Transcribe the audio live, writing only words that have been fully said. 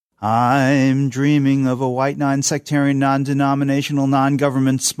I'm dreaming of a white, non-sectarian, non-denominational,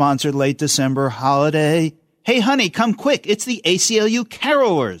 non-government-sponsored late December holiday. Hey, honey, come quick. It's the ACLU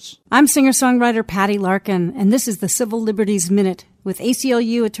Carolers. I'm singer-songwriter Patty Larkin, and this is the Civil Liberties Minute with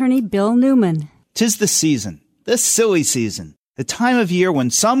ACLU attorney Bill Newman. 'Tis the season, the silly season, the time of year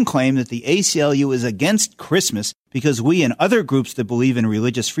when some claim that the ACLU is against Christmas because we and other groups that believe in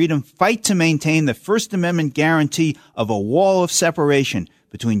religious freedom fight to maintain the First Amendment guarantee of a wall of separation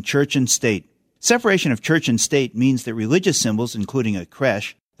between church and state. Separation of church and state means that religious symbols, including a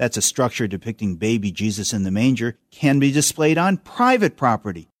creche, that's a structure depicting baby Jesus in the manger, can be displayed on private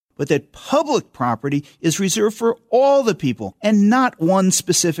property, but that public property is reserved for all the people and not one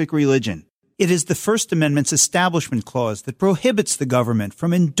specific religion. It is the First Amendment's Establishment Clause that prohibits the government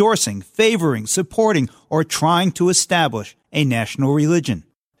from endorsing, favoring, supporting, or trying to establish a national religion.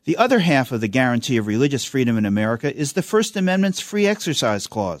 The other half of the guarantee of religious freedom in America is the First Amendment's Free Exercise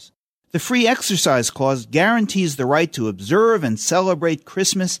Clause. The Free Exercise Clause guarantees the right to observe and celebrate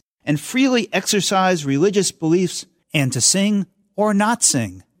Christmas and freely exercise religious beliefs and to sing or not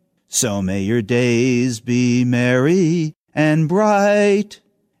sing. So may your days be merry and bright,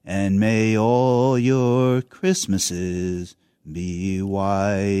 and may all your Christmases be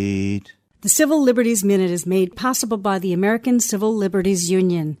white. The Civil Liberties Minute is made possible by the American Civil Liberties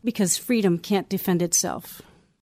Union because freedom can't defend itself.